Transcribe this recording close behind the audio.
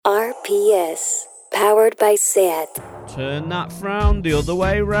RPS, powered by SEAT. Turn that frown the other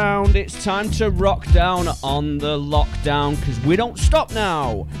way round. It's time to rock down on the lockdown, because we don't stop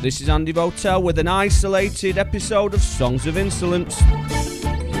now. This is Andy Votel with an isolated episode of Songs of Insolence.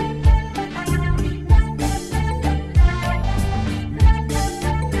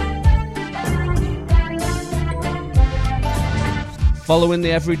 Following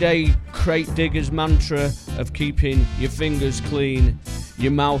the everyday crate digger's mantra of keeping your fingers clean,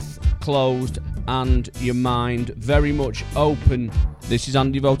 your mouth closed and your mind very much open. This is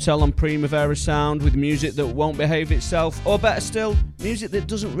Andy Votel on Primavera Sound with music that won't behave itself, or better still, music that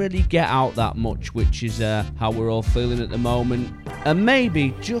doesn't really get out that much, which is how we're all feeling at the moment. And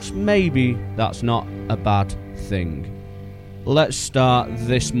maybe, just maybe, that's not a bad thing. Let's start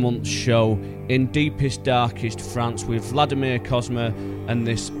this month's show in deepest, darkest France with Vladimir Cosma and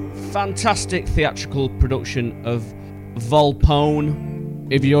this fantastic theatrical production of Volpone.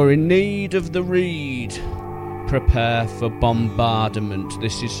 If you're in need of the reed, prepare for bombardment.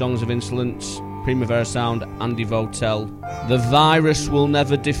 This is Songs of Insolence, Primavera Sound, Andy Votel. The virus will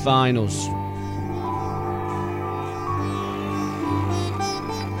never define us.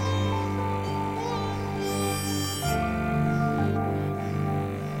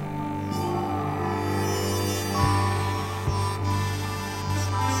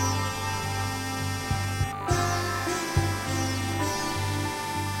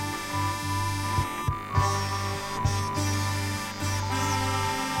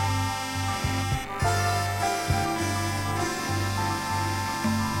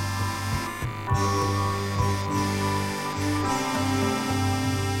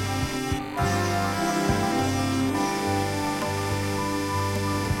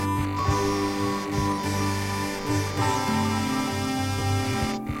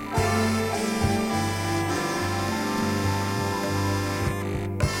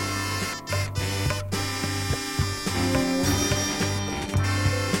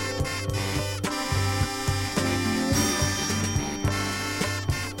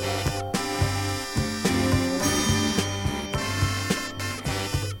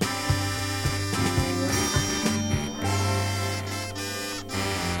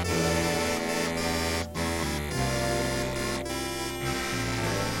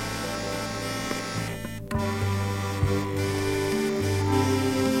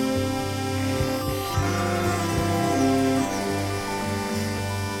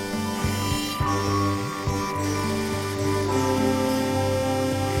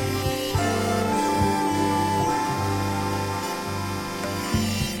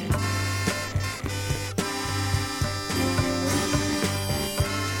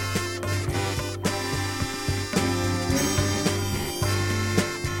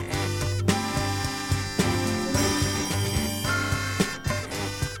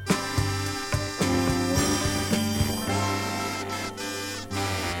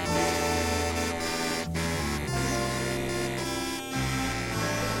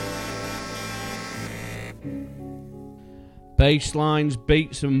 Basslines,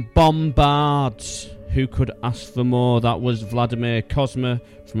 beats and bombards. Who could ask for more? That was Vladimir Cosma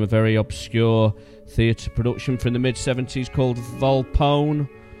from a very obscure theatre production from the mid-70s called Volpone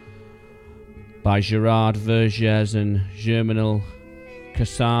by Gerard Vergès and Germinal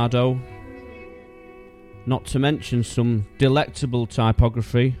Casado. Not to mention some delectable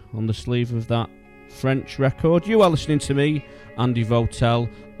typography on the sleeve of that French record. You are listening to me, Andy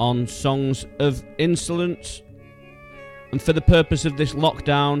Votel, on Songs of Insolence. And for the purpose of this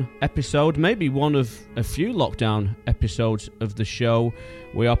lockdown episode, maybe one of a few lockdown episodes of the show,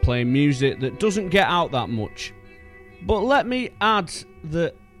 we are playing music that doesn't get out that much. But let me add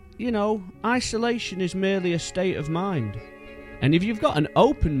that, isolation is merely a state of mind. And if you've got an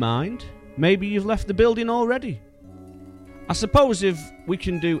open mind, maybe you've left the building already. I suppose if we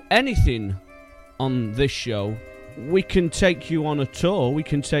can do anything on this show, we can take you on a tour, we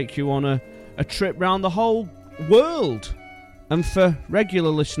can take you on a trip round the whole world. And for regular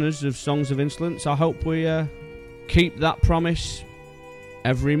listeners of Songs of Insolence, I hope we keep that promise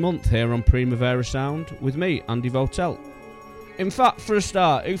every month here on Primavera Sound with me, Andy Votel. In fact, for a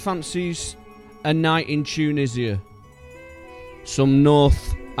start, who fancies a night in Tunisia? Some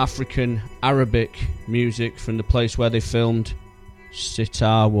North African Arabic music from the place where they filmed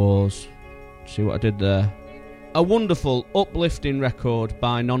Sitar Wars. See what I did there? A wonderful, uplifting record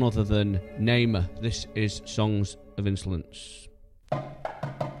by none other than Namer. This is Songs of Insolence.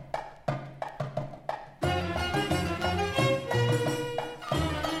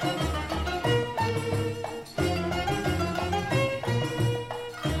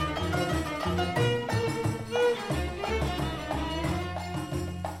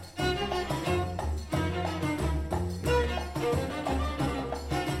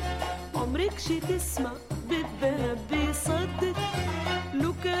 عمركش تسمع بالذهب بيصدق،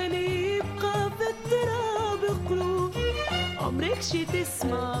 لو كان يبقى في التراب قلوب. عمركش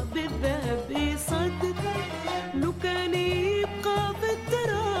تسمع بالذهب بيصدق، لو كان يبقى في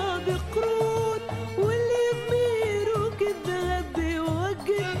التراب قرود. واللي ضميره كالذهب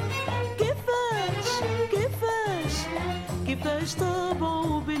بيوقف، كيفاش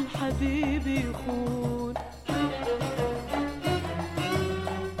طبعه بالحبيب يخون.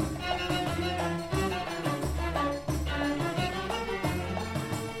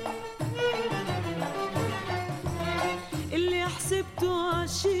 اللي حسبته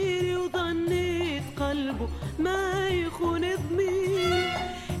عشيري وظنيت قلبه ما يخون ضميري،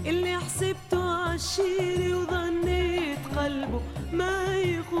 اللي حسبته عشيري وظنيت قلبه ما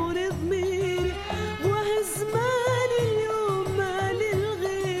يخون ضميري. وهز مالي اليوم مالي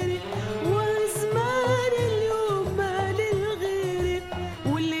الغيري، وهز مالي اليوم مالي الغيري.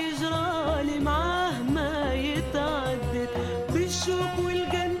 واللي جرالي معاه ما يتعدد، بالشوق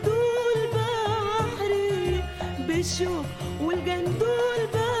والقندول باع حريري، بالشوق والقندول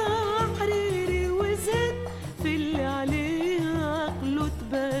باع حريري. وزاد في اللي عليه عقله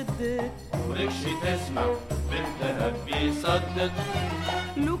تبدد. عمركش تسمع بالذهب بيصدق،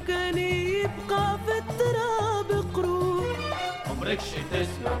 لو كان يبقى في التراب قرود. عمركش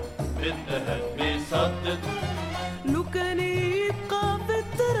تسمع بالذهب بيصدق، لو كان يبقى في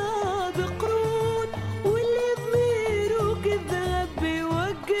التراب قرود. واللي ضميره كالذهب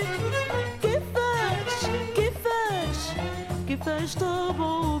بيوقف، كيفاش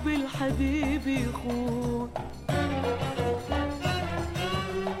طبعه بالحبيب يخون.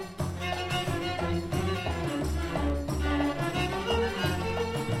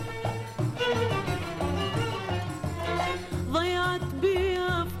 ضيعت بي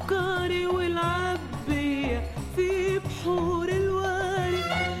أفكاري والعب بي في بحور الواري،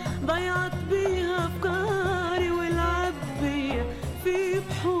 ضيعت بي أفكاري والعب بي في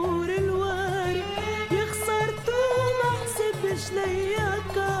بحور الواري. يخسرتو ما حسبش ليا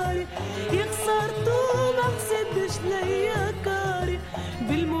كاري، يخسرتو ما حسبش ليا كاري.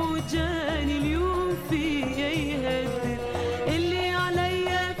 بالموجاني اليوم فيا يهدد، اللي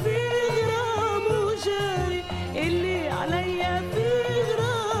عليا في غرامه جاري، اللي عليا في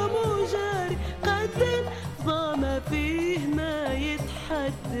غرامه جاري. قدم ضامة فيه ما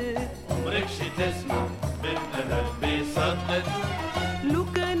يتحدد. عمركش تسمع بالذهب بيصدق، لو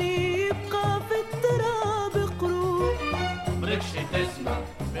كان يبقى في التراب قرود. عمركش تسمع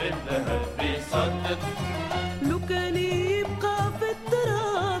بالذهب بيصدق، لو كان يبقى في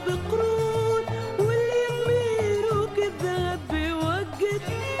التراب قرود. واللي ضميره كالذهب بيوقت.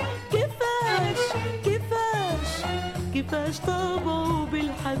 كيفاش طبعه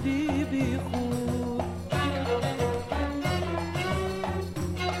بالحبيب يخون.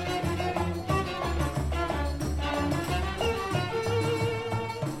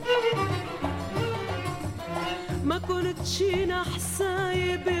 ما كنتش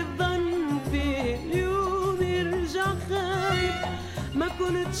نحسايب الظن فيه اليوم يرجع خايب، ما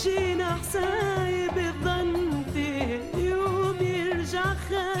كنتش نحسايب الظن فيه اليوم يرجع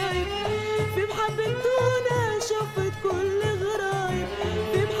خايب. في محبتونا شفت كل غرايب،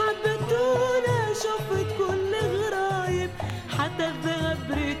 في محبتونا شفت كل غرايب. حتى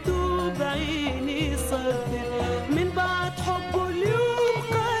الذهب ريتو بعيني صدق، من بعد حبه اليوم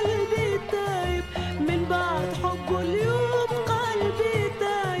قلبي تايب، من بعد حبه اليوم قلبي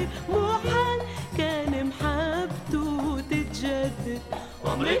تايب. محال كان محبته تتجدد.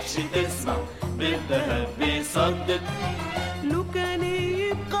 عمركش تسمع بالذهب بيصدق، لو كان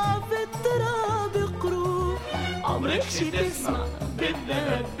يبقى في التراب قرود. عمركش تسمع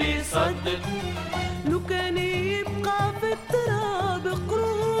بالذهب بيصدق، لو كان يبقى في التراب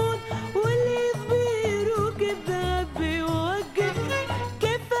قرود. واللي ضميره كالذهب بيوقف.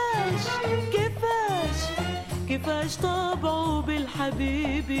 كيفاش طبعه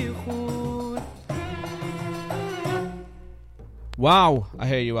بالحبيب يخون. Wow, I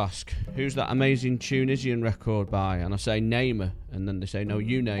hear you ask, who's that amazing Tunisian record by? And I say Namer, and then they say no,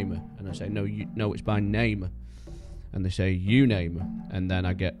 you name her, and I say no, it's by Namer, and they say you name her, and then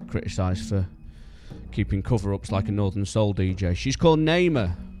I get criticised for keeping cover-ups like a Northern Soul DJ. She's called Namer,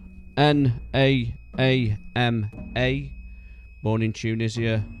 N-A-A-M-A, born in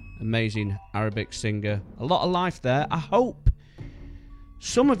Tunisia, amazing Arabic singer. A lot of life there. I hope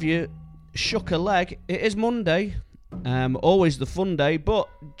some of you shook a leg. It is Monday. Always the fun day, but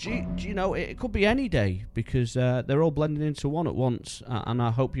do you know, it could be any day because they're all blending into one at once, and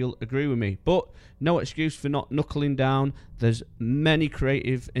I hope you'll agree with me. But no excuse for not knuckling down. There's many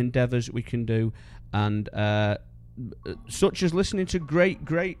creative endeavours we can do, and such as listening to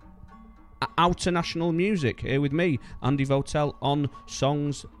great Outer National Music, here with me, Andy Votel, on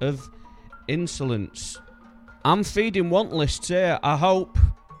Songs of Insolence. I'm feeding want lists here, I hope.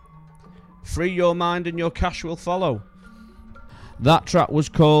 Free your mind and your cash will follow. That track was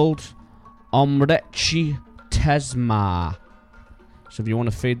called Omrechi Tesma. So if you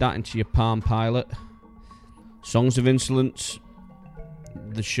want to feed that into your Palm Pilot, Songs of Insolence,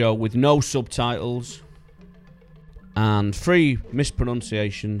 the show with no subtitles and free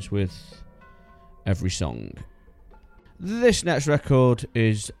mispronunciations with every song. This next record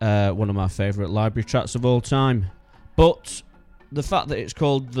is one of my favourite library tracks of all time, but the fact that it's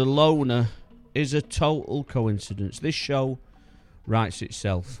called The Loner is a total coincidence. This show writes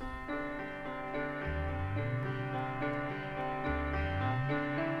itself.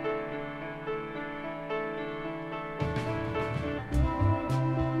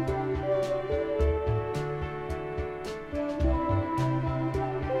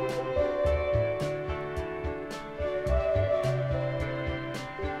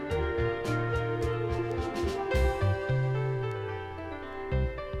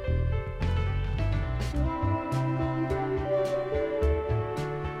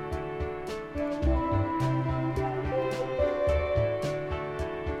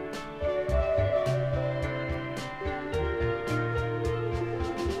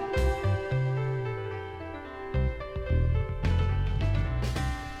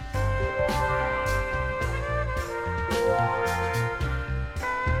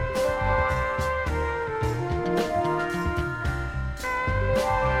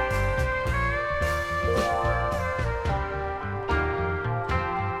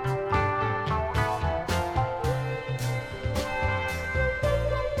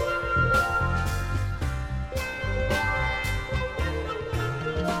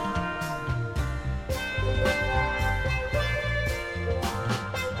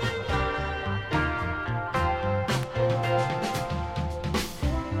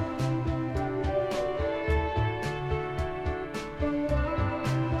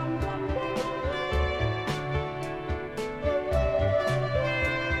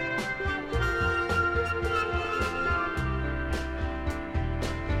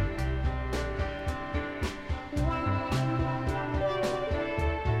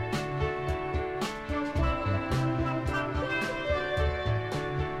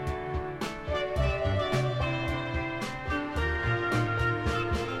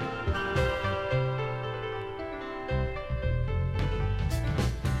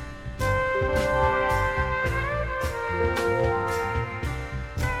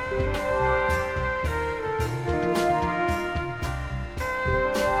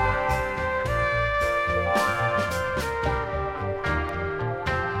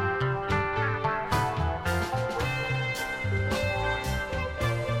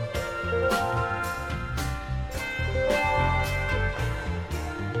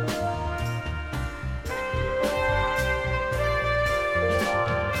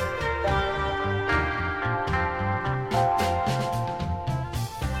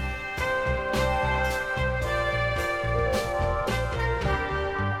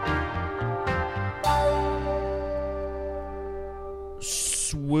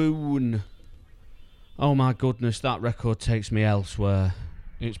 Swoon. Oh my goodness, that record takes me elsewhere.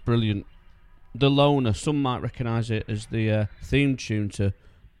 It's brilliant. The Loner, some might recognise it as the theme tune to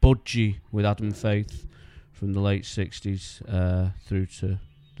Budgie with Adam Faith from the late 60s through to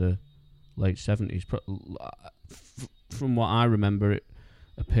the late 70s. From what I remember, it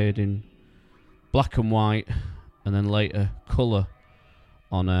appeared in black and white and then later colour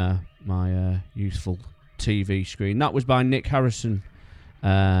on my youthful TV screen. That was by Nick Harrison,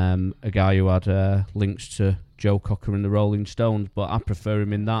 a guy who had links to Joe Cocker and the Rolling Stones, but I prefer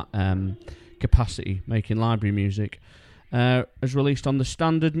him in that capacity, making library music. As released on the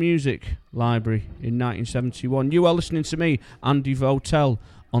Standard Music Library in 1971. You are listening to me, Andy Votel,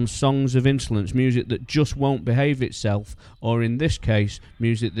 on Songs of Insolence, music that just won't behave itself, or in this case,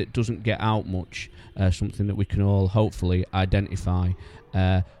 music that doesn't get out much, something that we can all hopefully identify.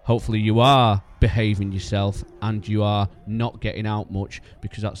 Hopefully you are behaving yourself and you are not getting out much,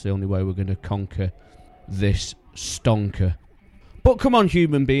 because that's the only way we're going to conquer this stonker. But come on,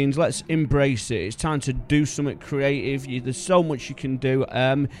 human beings, let's embrace it. It's time to do something creative. There's so much you can do.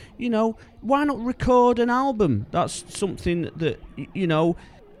 Why not record an album? That's something that,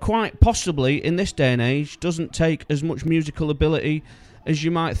 quite possibly in this day and age doesn't take as much musical ability as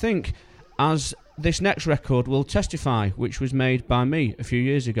you might think, as this next record will testify, which was made by me a few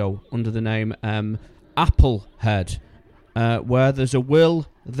years ago under the name Applehead. Where there's a will,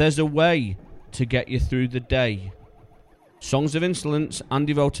 there's a way to get you through the day. Songs of Insolence,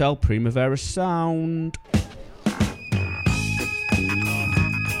 Andy Votel, Primavera Sound.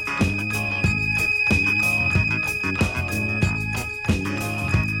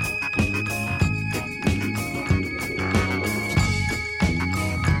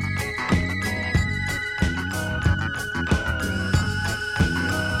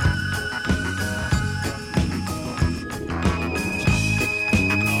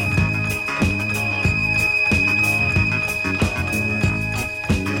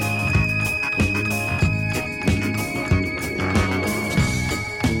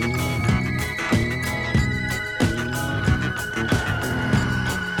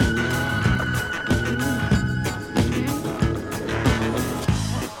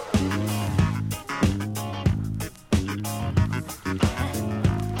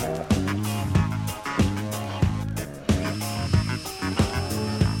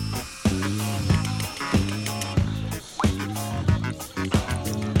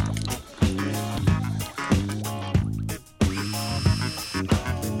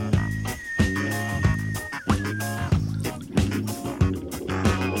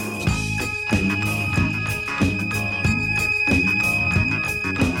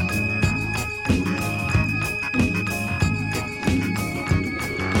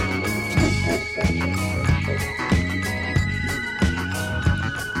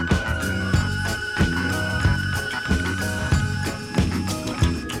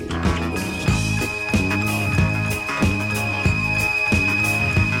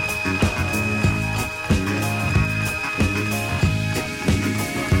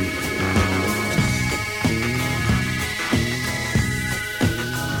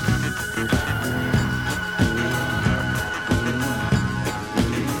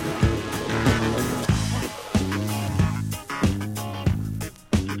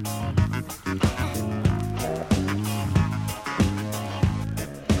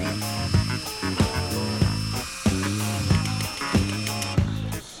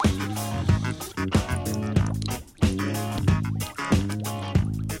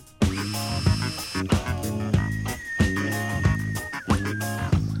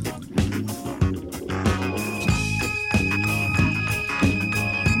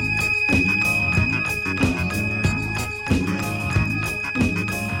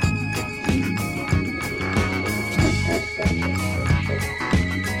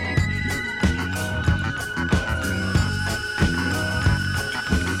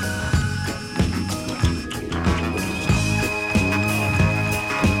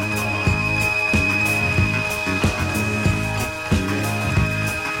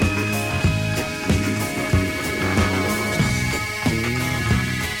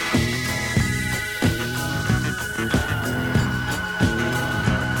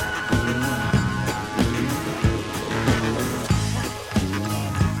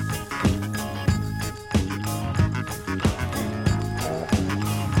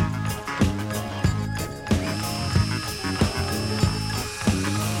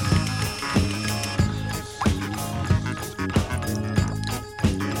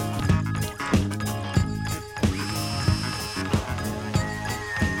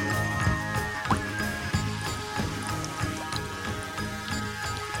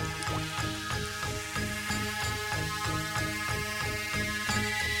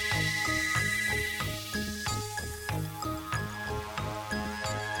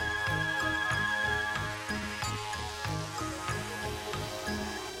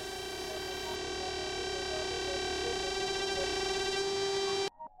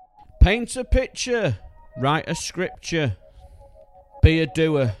 Paint a picture, write a scripture. Be a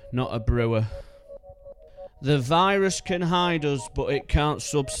doer, not a brewer. The virus can hide us, but it can't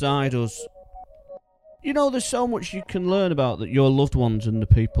subside us. You know, there's so much you can learn about your loved ones and the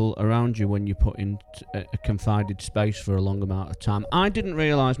people around you when you put in a confided space for a long amount of time. I didn't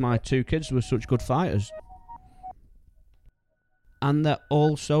realise my two kids were such good fighters. And they're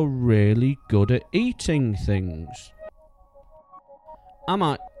also really good at eating things. I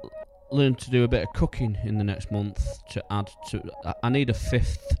might learn to do a bit of cooking in the next month to add to. I need a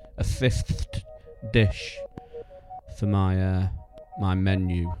fifth dish for my my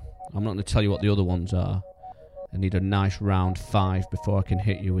menu. I'm not going to tell you what the other ones are. I need a nice round 5 before I can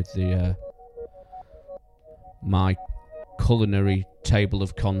hit you with the my culinary table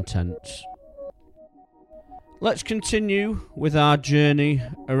of contents. Let's continue with our journey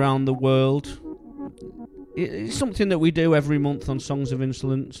around the world. It's something that we do every month on Songs of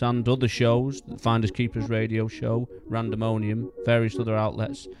Insolence and other shows, Finders Keepers Radio Show, Randomonium, various other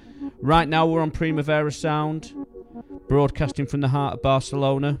outlets. Right now we're on Primavera Sound, broadcasting from the heart of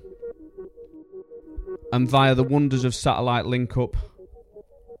Barcelona. And via the wonders of satellite link-up,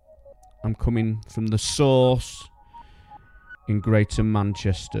 I'm coming from the source in Greater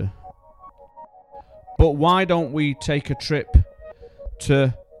Manchester. But why don't we take a trip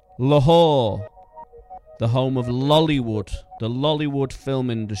to Lahore, the home of Lollywood, the Lollywood film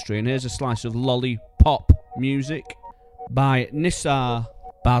industry. And here's a slice of lollipop music by Nisar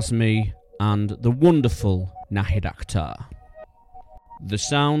Bazmi and the wonderful Nahid Akhtar. The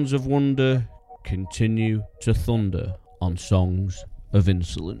sounds of wonder continue to thunder on Songs of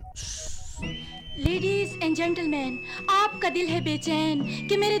Insolence. Ladies and gentleman, आपका दिल है बेचैन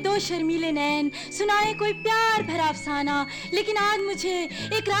कि मेरे दो शर्मीले नैन सुनाए कोई प्यार भरा अफसाना, लेकिन आज मुझे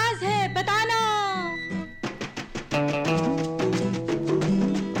एक राज है बताना।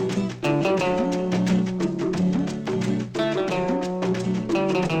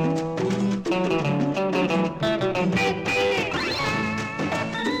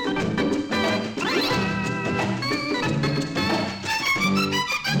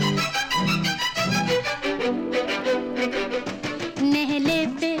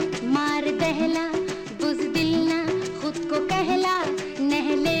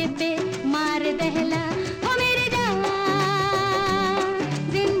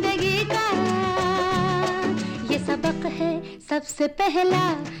 सबसे पहला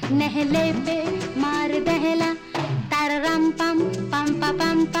नहले पे मार दहला, ताराराम पम पम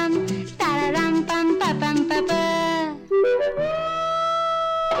पम पम, ताराराम पम पम पम।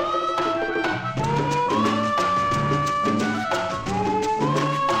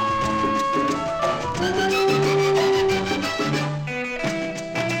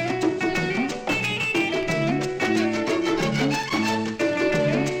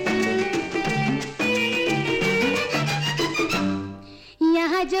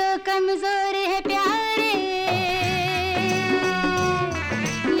 जो कमजोर है प्यारे,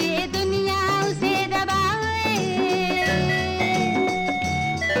 ये दुनिया उसे दबाए।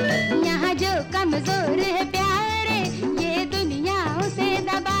 यहाँ जो कमजोर है प्यारे, ये दुनिया उसे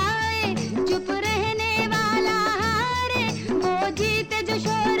दबाए। चुप रहने वाला हारे, वो जीते जो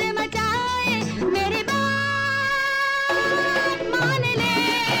शोर मचाए। मेरी बात मान ले,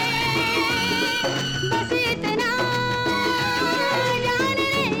 बस इतना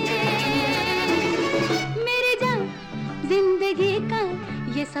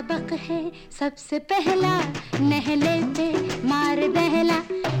ये सबक है सबसे पहला, नहले पे मार दहला,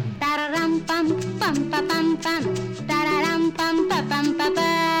 ताराराम पम पम पम पम, ताराराम पम पम पम।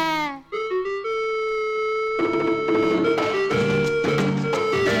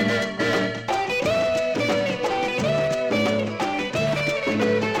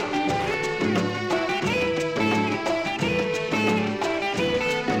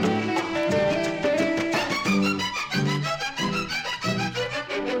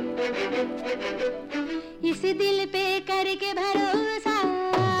 इस दिल पे करके भरोसा,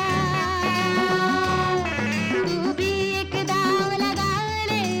 तू भी एक दाव लगा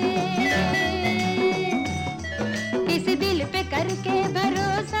ले। इस दिल पे करके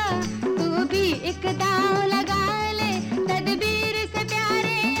भरोसा, तू भी एक दाव लगा ले। तदबीर से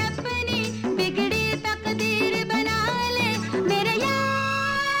प्यारे अपनी बिगड़ी तकदीर बना ले। मेरे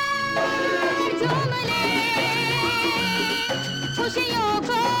यार झूम ले खुशियों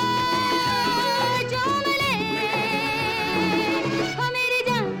को,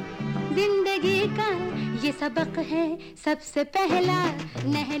 ये सबक है सबसे पहला,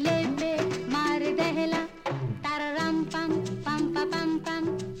 नहले पे मार दहला, ताराराम पम पम पम पम,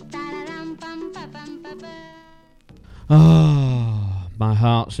 ताराराम पम पम पम। Ah, my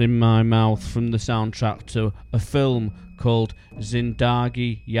heart's in my mouth from the soundtrack to a film called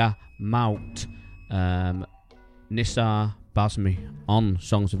Zindagi Ya Maut. Nisar Bazmi on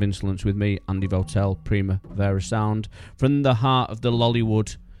Songs of Insolence with me, Andy Votel, Primavera Sound, from the heart of the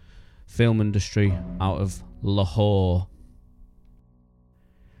Lollywood film industry out of Lahore.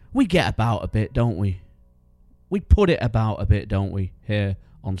 We get about a bit, don't we? We put it about a bit, don't we, here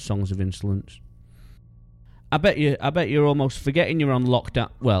on Songs of Insolence? I bet you're almost forgetting you're on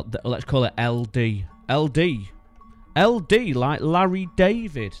lockdown. Well, let's call it LD. LD, like Larry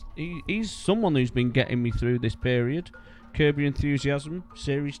David. He's someone who's been getting me through this period. Curb Your Enthusiasm,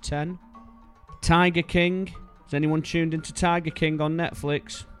 Series 10. Tiger King. Has anyone tuned into Tiger King on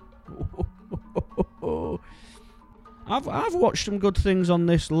Netflix? I've watched some good things on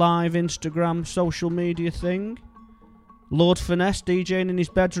this live Instagram social media thing. Lord Finesse DJing in his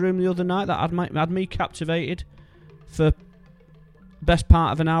bedroom the other night, that had me captivated for best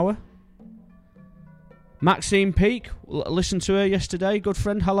part of an hour. Maxine Peake, listened to her yesterday, good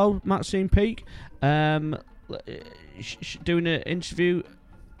friend. Hello, Maxine Peake. Doing an interview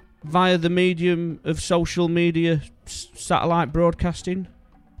via the medium of social media, satellite broadcasting.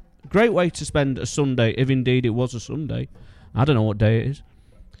 Great way to spend a Sunday, if indeed it was a Sunday. I don't know what day it is.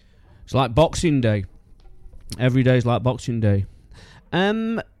 It's like Boxing Day. Every day is like Boxing Day.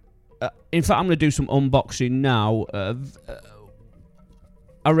 In fact, I'm going to do some unboxing now.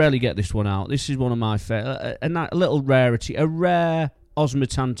 I rarely get this one out. This is one of my favourite. A little rarity. A rare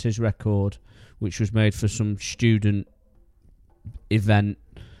Osmotantes record, which was made for some student event,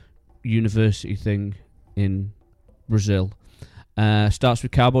 university thing in Brazil. Starts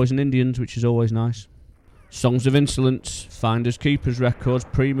with Cowboys and Indians, which is always nice. Songs of Insolence, Finders Keepers Records,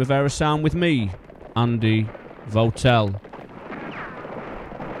 Primavera Sound with me, Andy Votel.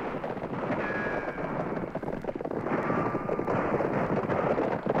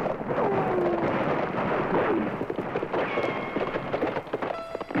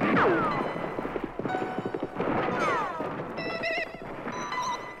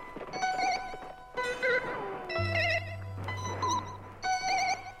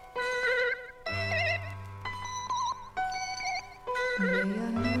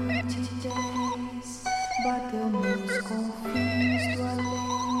 Meia-noite e 10 bateu nos confins do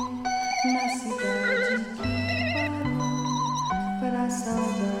além, na cidade que parou para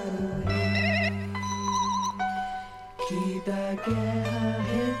saudar o rei, que da guerra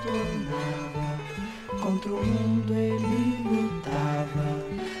retornava, contra o mundo ele lutava,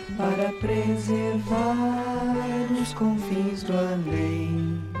 para preservar os confins do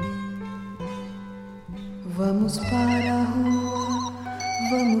além. Vamos para a rua,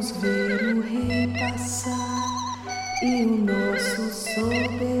 vamos ver o rei passar e o nosso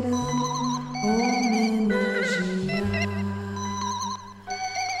soberano homenagear.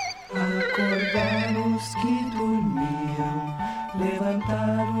 Acordar os que dormiam,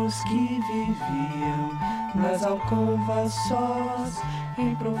 levantar os que viviam nas alcovas sós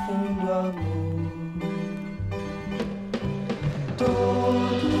em profundo amor.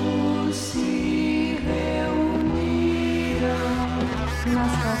 Todos se reuniram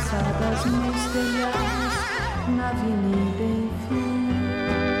nas calçadas, nos telhados, na avenida, enfim.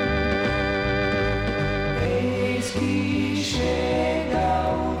 Eis que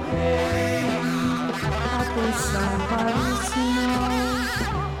chega o rei, atenção para o sinal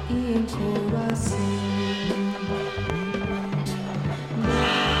e em coro assim.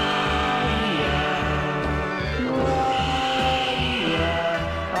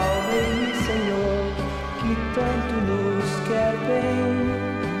 Tanto nos quer bem.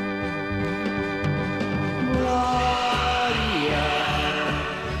 Glória,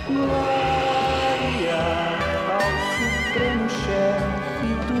 glória ao supremo chefe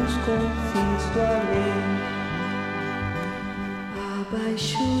dos confins do além.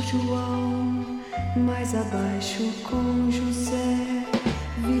 Abaixo João, mais abaixo com José,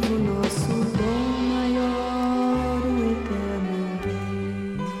 viva o nosso dom maior, o eterno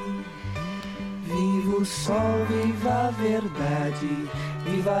rei. Viva o sol, viva a verdade,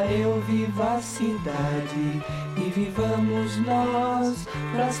 viva eu, viva a cidade, e vivamos nós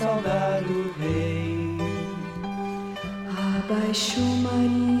pra saudar o rei. Abaixo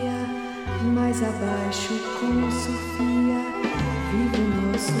Maria, mais abaixo com Sofia, viva o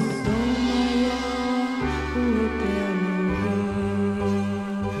nosso dom maior, o eterno rei.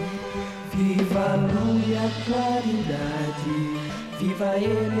 Viva a luz e a claridade, viva a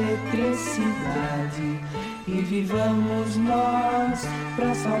eletricidade, e vivamos nós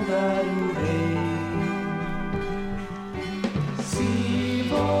pra saudar o rei. Se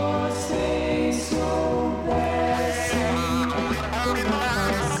vocês soubessem toda a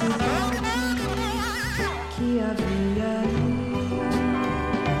falsidade que havia ali,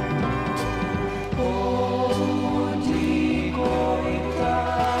 povo de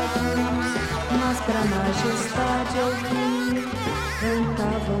coitados, mas pra majestade ouvir,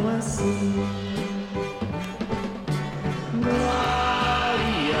 cantavam assim.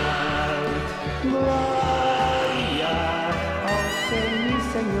 Glória, glória ao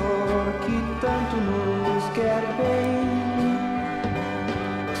Senhor que tanto nos quer bem.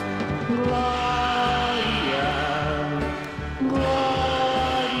 Glória,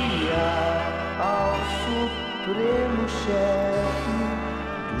 glória ao supremo chefe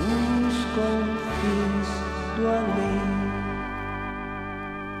dos confins do além.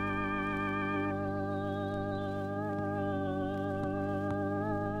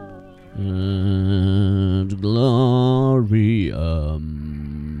 And Glorium.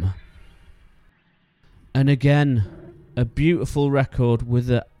 And again, a beautiful record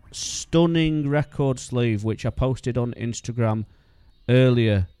with a stunning record sleeve, which I posted on Instagram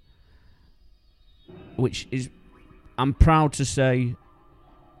earlier, which is, I'm proud to say,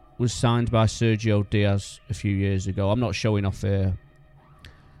 was signed by Sergio Diaz a few years ago. I'm not showing off here.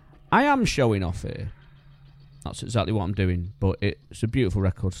 I am showing off here. That's exactly what I'm doing. But it's a beautiful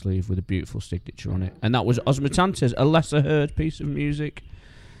record sleeve with a beautiful signature on it. And that was Osmotantes, a lesser heard piece of music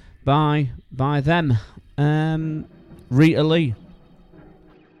by them. Rita Lee,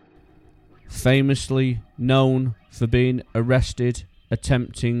 famously known for being arrested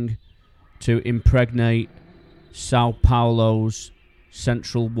attempting to impregnate Sao Paulo's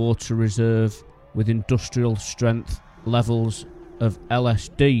Central Water Reserve with industrial strength levels of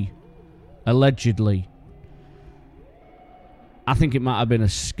LSD, allegedly. I think it might have been a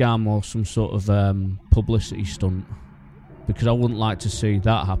scam or some sort of publicity stunt, because I wouldn't like to see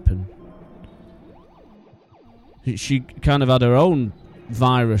that happen. She kind of had her own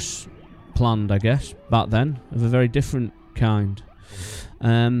virus planned, I guess, back then, of a very different kind.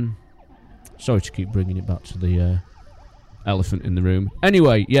 Sorry to keep bringing it back to the elephant in the room.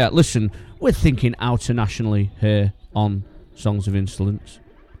 Anyway, yeah, listen, we're thinking internationally here on Songs of Insolence.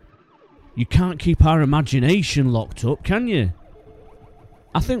 You can't keep our imagination locked up, can you?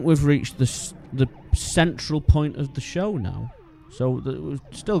 I think we've reached the central point of the show now. So we've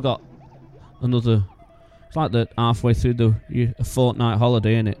still got another... It's like the halfway through a fortnight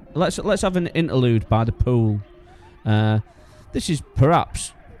holiday, innit? Let's have an interlude by the pool. This is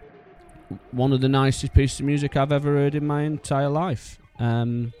perhaps one of the nicest pieces of music I've ever heard in my entire life.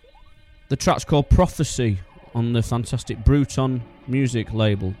 The track's called Prophecy on the fantastic Bruton music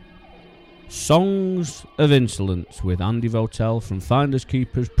label. Songs of Insolence with Andy Votel from Finders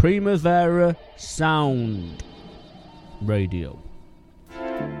Keepers Primavera Sound Radio.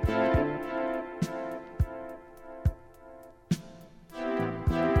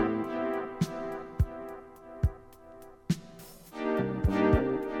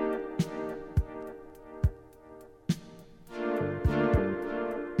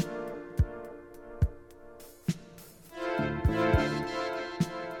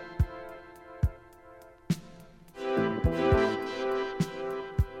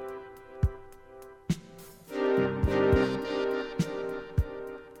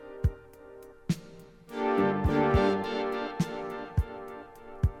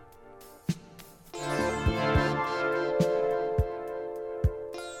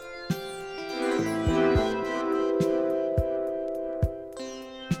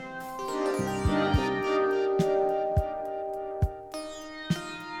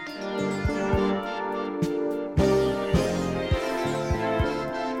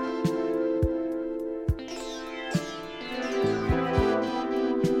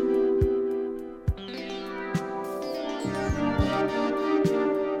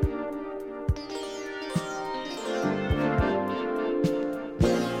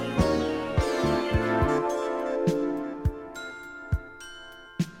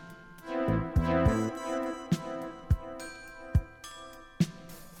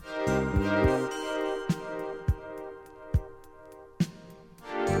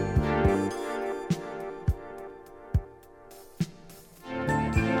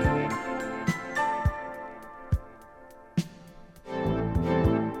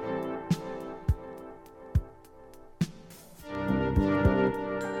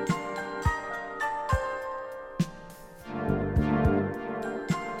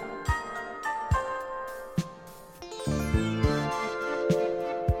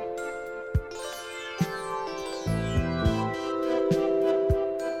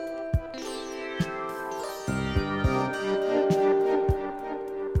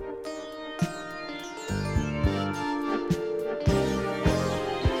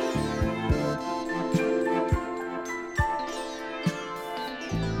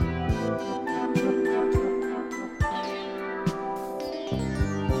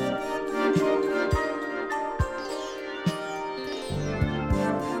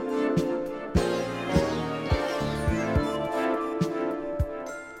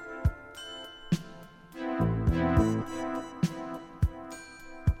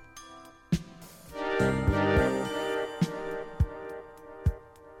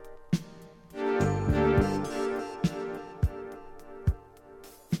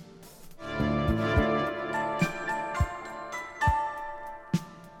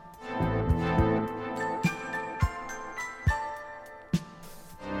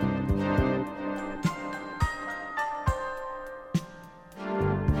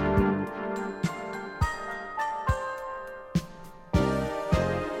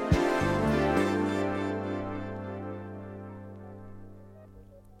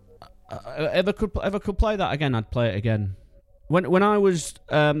 If I could play that again, I'd play it again. When I was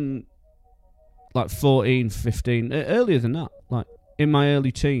like 14, 15, earlier than that, like in my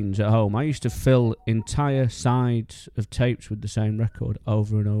early teens at home, I used to fill entire sides of tapes with the same record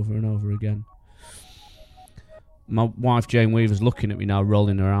over and over and over again. My wife Jane Weaver's looking at me now,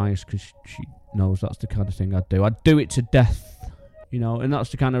 rolling her eyes, because she knows that's the kind of thing I'd do. I'd do it to death, you know, and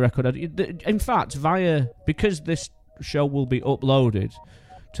that's the kind of record I'd... In fact, because this show will be uploaded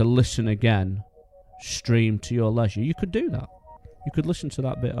to listen again, stream to your leisure, you could do that. You could listen to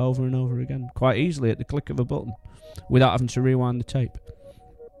that bit over and over again quite easily at the click of a button without having to rewind the tape.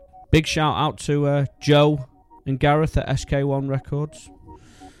 Big shout out to Joe and Gareth at SK1 Records.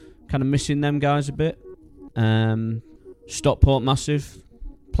 Kind of missing them guys a bit. Stockport Massive,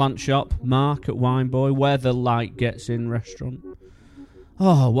 Plant Shop, Mark at Wine Boy, Where the Light Gets In restaurant.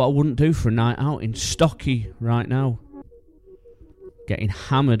 Oh, what I wouldn't do for a night out in Stocky right now. Getting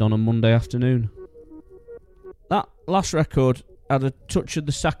hammered on a Monday afternoon. That last record had a touch of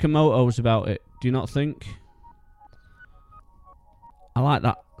the Sakamotos about it, do you not think? I like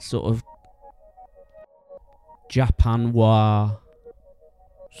that sort of Japan Noir,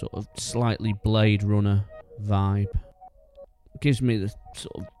 sort of slightly Blade Runner vibe. Gives me the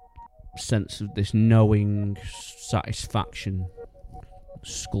sort of sense of this knowing satisfaction.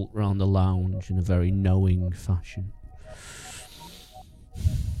 Sculpt around the lounge in a very knowing fashion.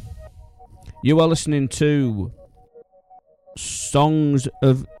 You are listening to Songs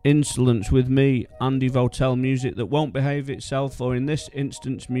of Insolence with me, Andy Votel, music that won't behave itself, or in this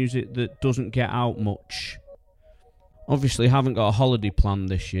instance, music that doesn't get out much. Obviously, haven't got a holiday planned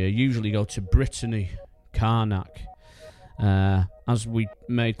this year. Usually go to Brittany, Karnak. As we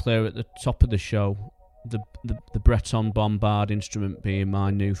made clear at the top of the show, the Breton bombard instrument being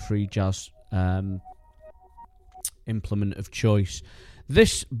my new free jazz implement of choice.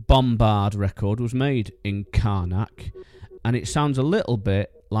 This bombard record was made in Karnak, and it sounds a little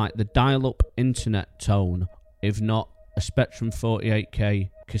bit like the dial-up internet tone, if not a Spectrum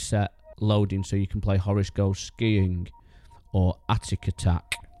 48K cassette loading so you can play Horace Goes Skiing, or Attic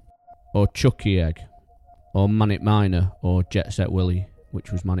Attack, or Chucky Egg, or Manic Miner, or Jet Set Willy,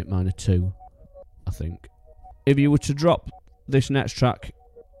 which was Manic Miner 2, I think. If you were to drop this next track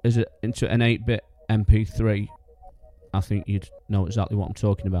into an 8-bit MP3, I think you'd know exactly what I'm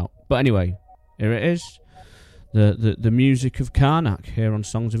talking about. But anyway, here it is. The music of Karnak here on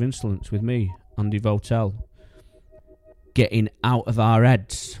Songs of Insolence with me, Andy Votel. Getting out of our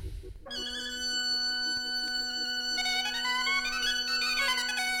heads.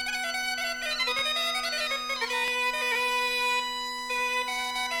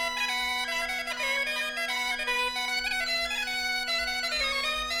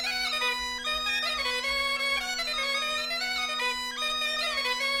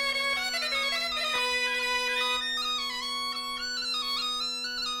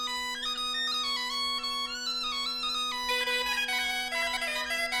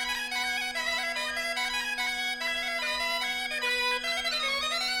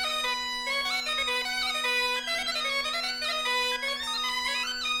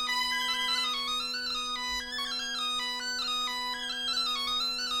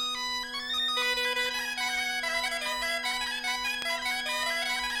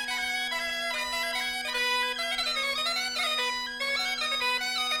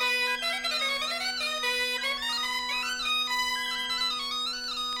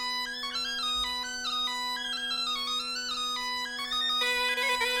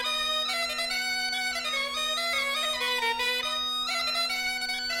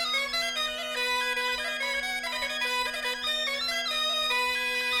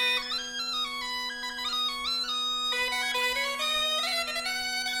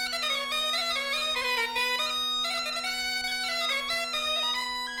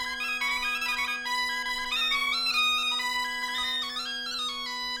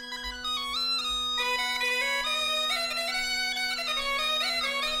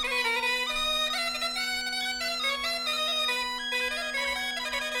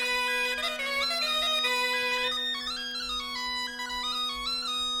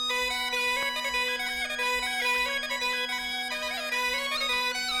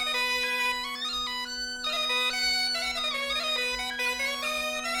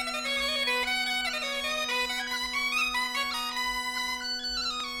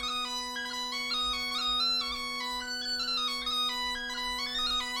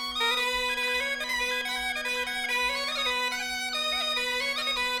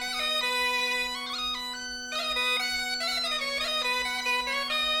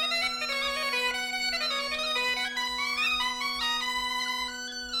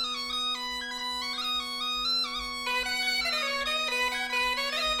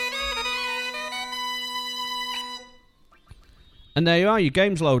 And there you are, your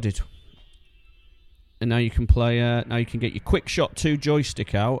game's loaded. And now you can play. Now you can get your Quick Shot 2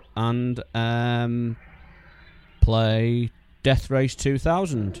 joystick out and play Death Race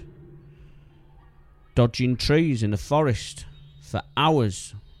 2000. Dodging trees in the forest for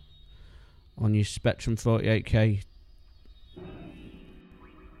hours on your Spectrum 48K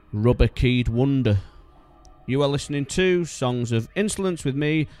rubber keyed wonder. You are listening to Songs of Insolence with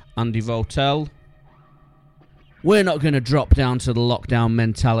me, Andy Votel. We're not going to drop down to the lockdown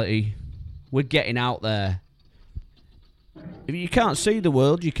mentality. We're getting out there. If you can't see the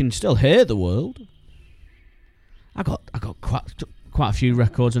world, you can still hear the world. I got quite a few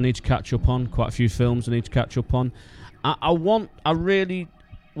records I need to catch up on, quite a few films I need to catch up on. I really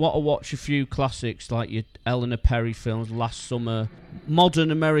want to watch a few classics like your Eleanor Perry films, Last Summer,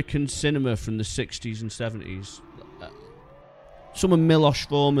 modern American cinema from the 60s and 70s. Some of Miloš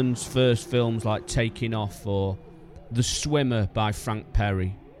Forman's first films like Taking Off or The Swimmer by Frank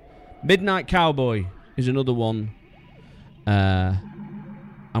Perry. Midnight Cowboy is another one I'm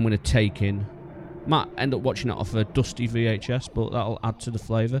going to take in. Might end up watching it off a dusty VHS, but that'll add to the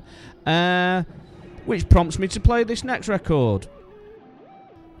flavour. Which prompts me to play this next record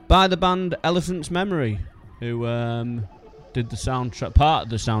by the band Elephant's Memory, who did the soundtrack, part of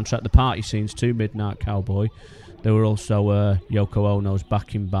the soundtrack, the party scenes to Midnight Cowboy. They were also Yoko Ono's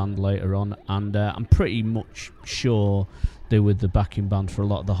backing band later on, and I'm pretty much sure they were the backing band for a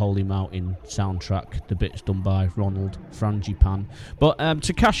lot of the Holy Mountain soundtrack, the bits done by Ronald Frangipan. But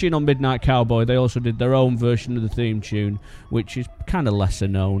to cash in on Midnight Cowboy, they also did their own version of the theme tune, which is kind of lesser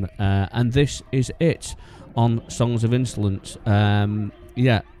known, and this is it on Songs of Insolence.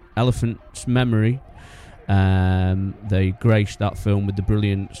 Elephant's Memory. They graced that film with the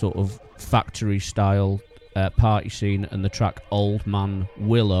brilliant sort of factory-style party scene and the track Old Man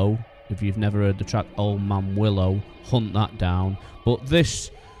Willow. If you've never heard the track Old Man Willow, hunt that down. But this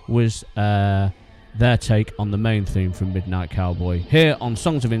was their take on the main theme from Midnight Cowboy. Here on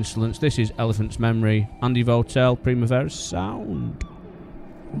Songs of Insolence, this is Elephant's Memory, Andy Votel, Primavera Sound.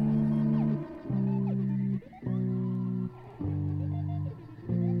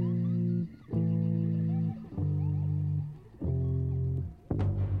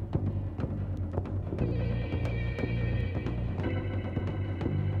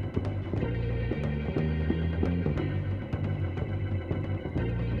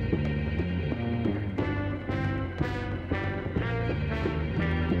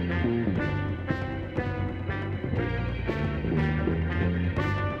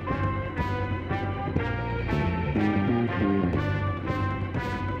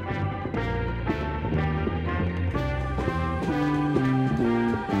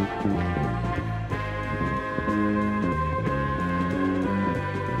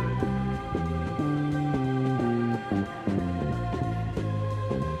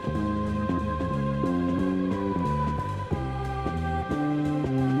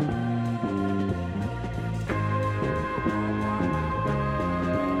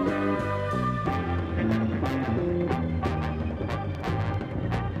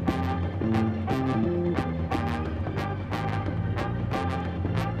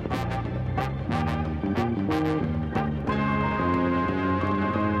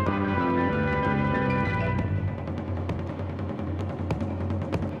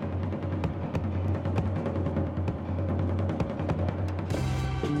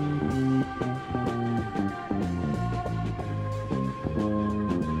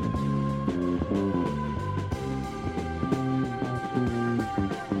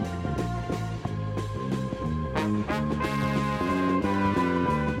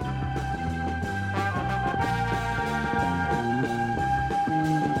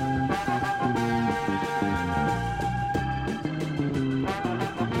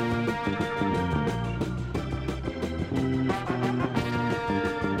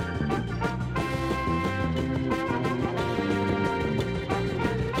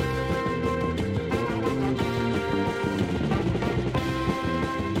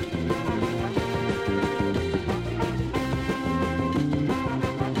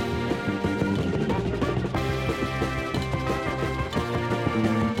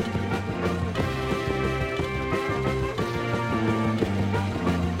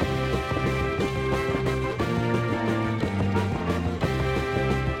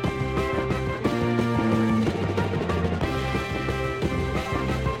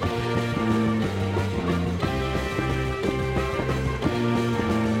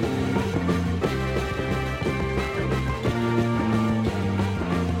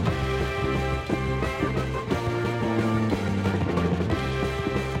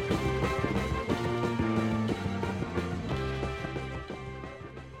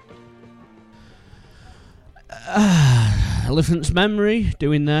 Elephant's Memory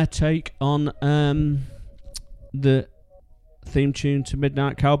doing their take on the theme tune to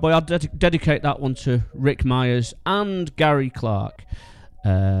Midnight Cowboy. I'll dedicate that one to Rick Myers and Gary Clark,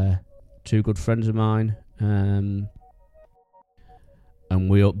 two good friends of mine. And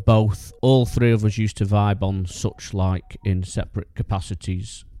we all three of us used to vibe on Such Like in separate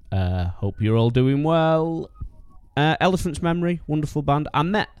capacities. Hope you're all doing well. Elephant's Memory, wonderful band. I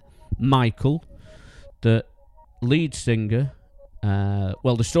met Michael, the lead singer.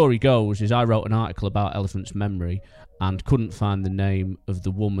 Well, the story goes is I wrote an article about Elephant's Memory and couldn't find the name of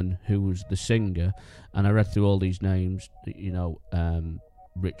the woman who was the singer, and I read through all these names,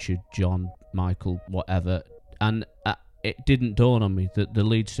 Richard, John, Michael, whatever, and it didn't dawn on me that the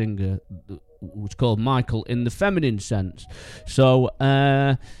lead singer was called Michael in the feminine sense. So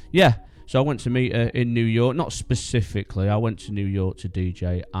so I went to meet her in New York. Not specifically, I went to New York to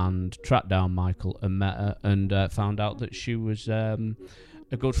DJ and tracked down Michael and met her, and found out that she was a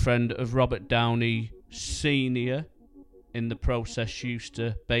good friend of Robert Downey Sr. In the process, she used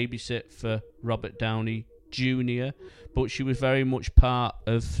to babysit for Robert Downey Jr., but she was very much part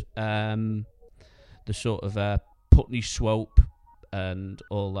of the sort of Putney Swope and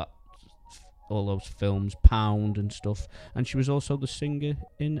all those films, Pound and stuff, and she was also the singer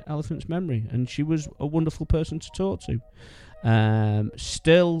in Elephant's Memory, and she was a wonderful person to talk to.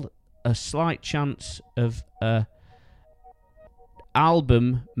 Still a slight chance of a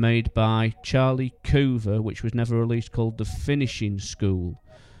album made by Charlie Coover, which was never released, called The Finishing School,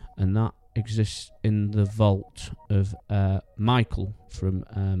 and that exists in the vault of Michael from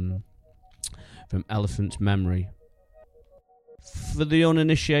Elephant's Memory. For the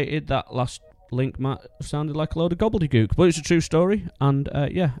uninitiated, that last link might have sounded like a load of gobbledygook, but it's a true story, and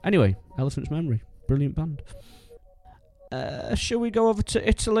anyway, Elephant's Memory, brilliant band. Shall we go over to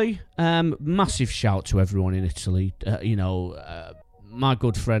Italy? Massive shout to everyone in Italy. My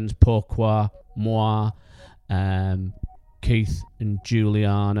good friends Pourquoi Moi, Keith and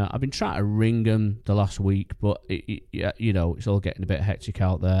Juliana. I've been trying to ring them the last week, but it's all getting a bit hectic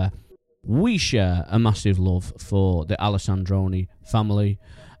out there. We share a massive love for the Alessandroni family,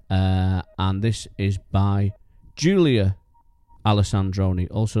 and this is by Julia Alessandroni,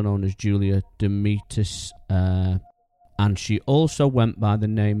 also known as Julia Demetis, and she also went by the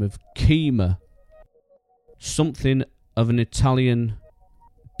name of Kima, something of an Italian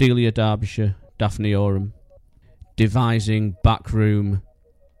Delia Derbyshire Daphneorum, devising backroom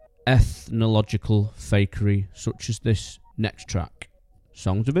ethnological fakery such as this next track,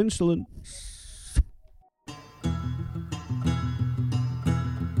 Songs of Insolence.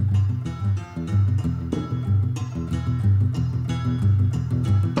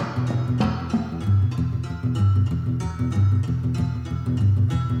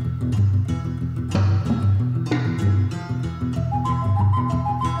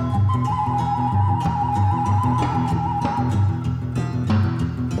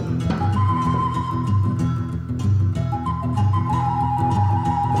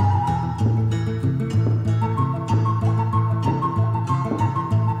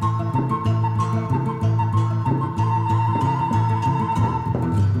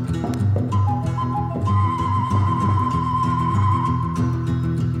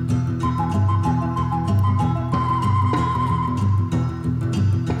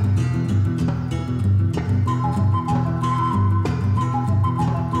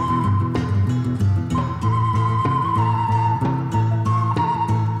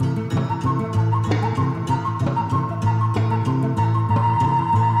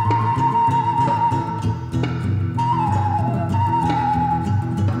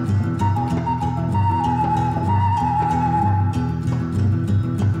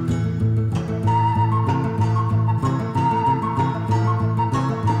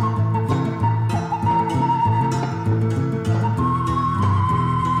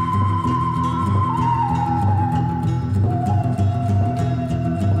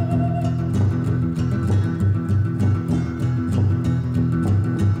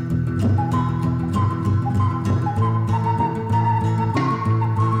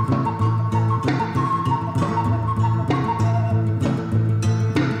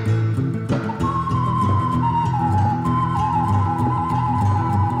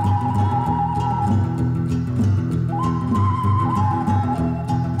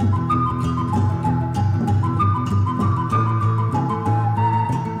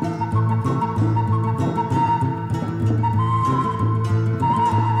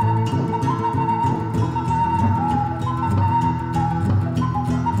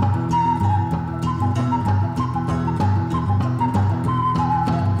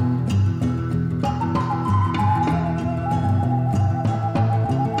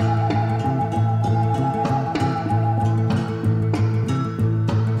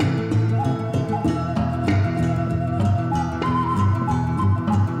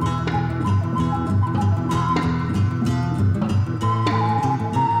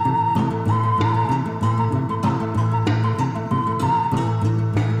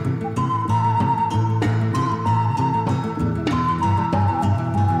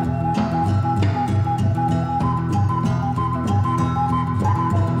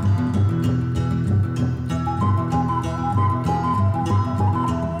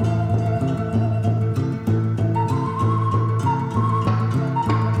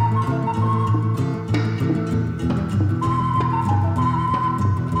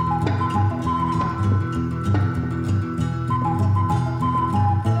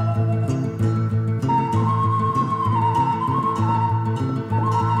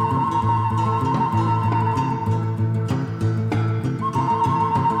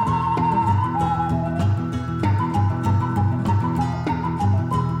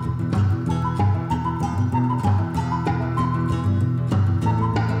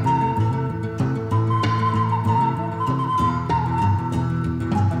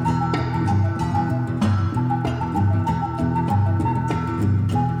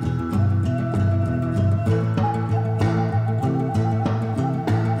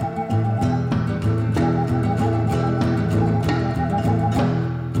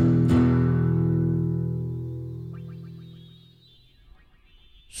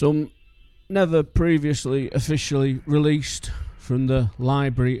 Some never previously officially released from the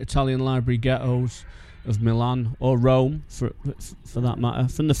Italian library ghettos of Milan or Rome, for that matter,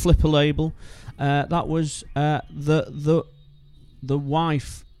 from the Flipper label. That was the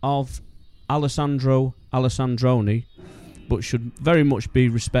wife of Alessandro Alessandroni, but should very much be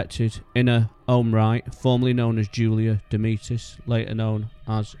respected in her own right, formerly known as Giulia Demetis, later known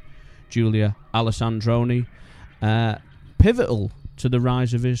as Giulia Alessandroni. Pivotal to the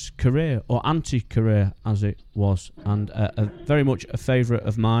rise of his career, or anti-career as it was, and very much a favourite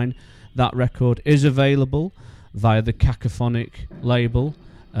of mine. That record is available via the Cacophonic label,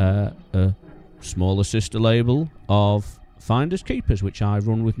 a smaller sister label of Finders Keepers, which I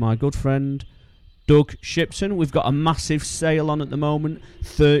run with my good friend Doug Shipson. We've got a massive sale on at the moment,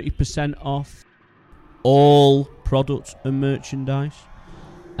 30% off all products and merchandise,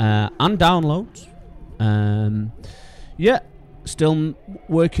 and downloads. Still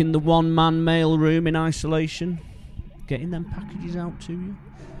working the one-man mail room in isolation, getting them packages out to you.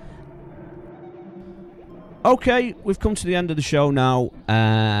 Okay, we've come to the end of the show now,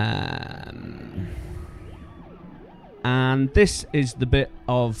 and this is the bit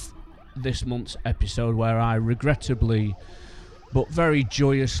of this month's episode where I regrettably but very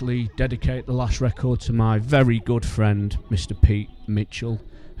joyously dedicate the last record to my very good friend Mr. Pete Mitchell,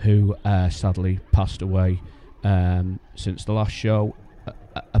 who sadly passed away since the last show.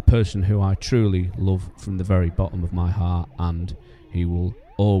 A person who I truly love from the very bottom of my heart, and he will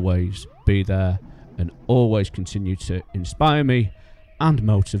always be there and always continue to inspire me and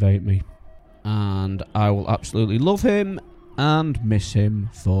motivate me, and I will absolutely love him and miss him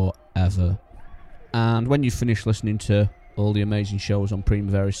forever. And when you finish listening to all the amazing shows on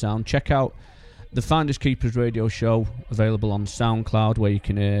Primavera Sound, check out the Finders Keepers radio show, available on SoundCloud, where you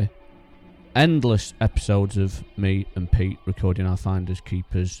can hear endless episodes of me and Pete recording our Finders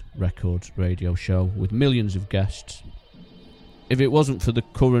Keepers Records radio show with millions of guests. If it wasn't for the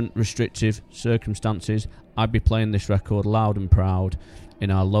current restrictive circumstances, I'd be playing this record loud and proud in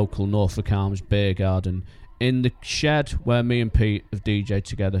our local Norfolk Arms beer garden, in the shed where me and Pete have DJed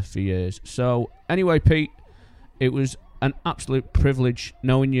together for years. So anyway, Pete, it was an absolute privilege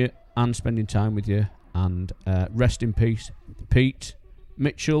knowing you and spending time with you, and rest in peace, Pete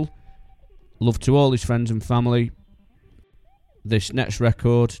Mitchell. Love to all his friends and family. This next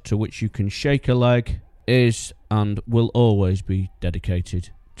record, to which you can shake a leg, is and will always be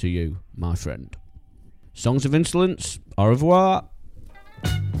dedicated to you, my friend. Songs of Insolence, au revoir.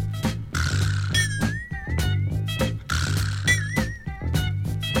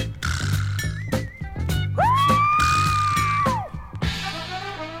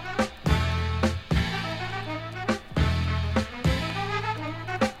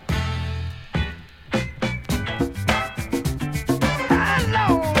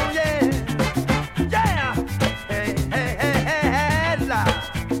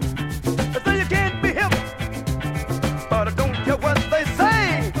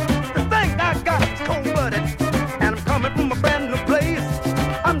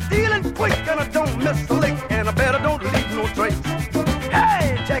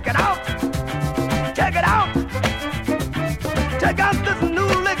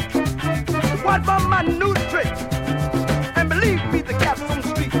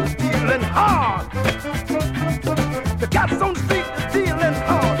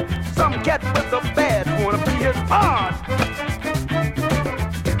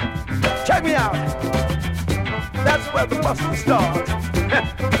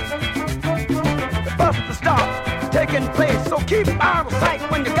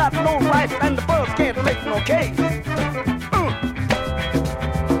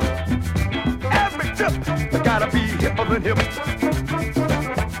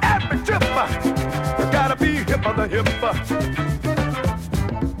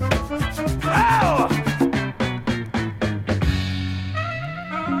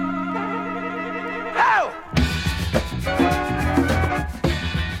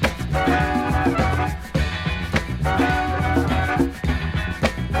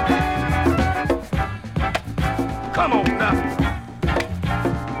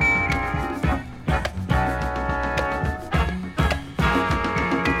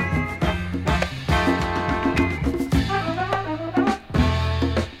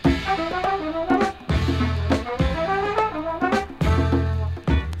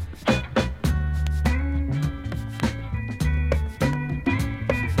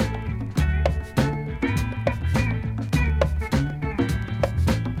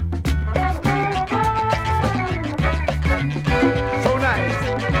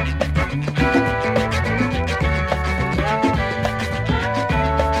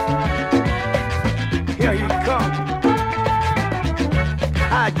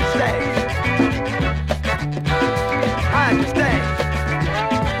 hide your stash. Hide your stash.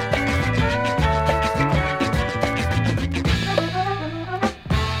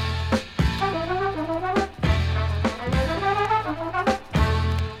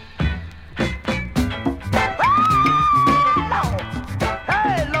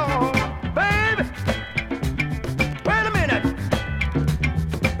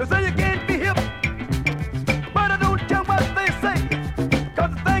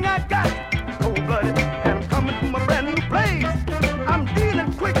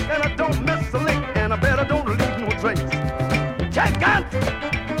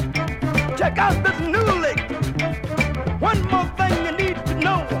 Check out this new lick. One more thing you need to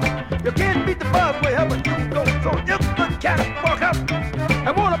know. You can't beat the buzz wherever you go. So if the cat walk up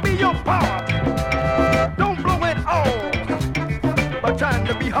and wanna be your part, don't blow it all by trying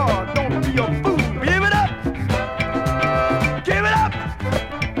to be hard. Don't be a fool. Give it up. Give it up.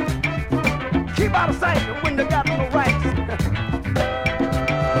 Keep out of sight when you got no rights.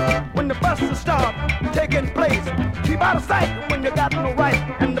 When the buses start taking place, keep out of sight when you got no rights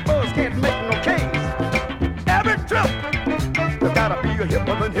and the buzz can't make no case. Every trip, you gotta be a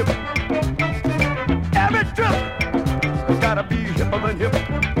hipper than hip. Every trip, you gotta be hipper than hip.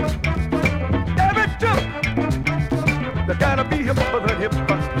 Every trip, you gotta be hipper than hip.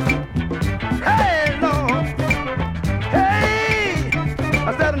 Hey, Lord, hey, I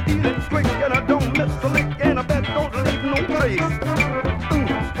said I'm dealing quick and I don't miss a lick and I bet don't leave no trace.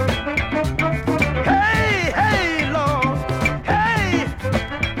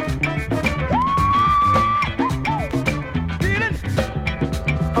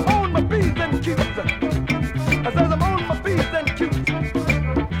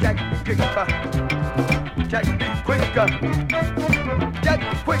 Jack be quick, Jack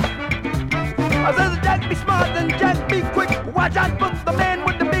be quick. I says Jack be smart and Jack be quick. Watch out for the man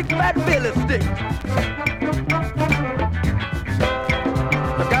with the big fat billy stick.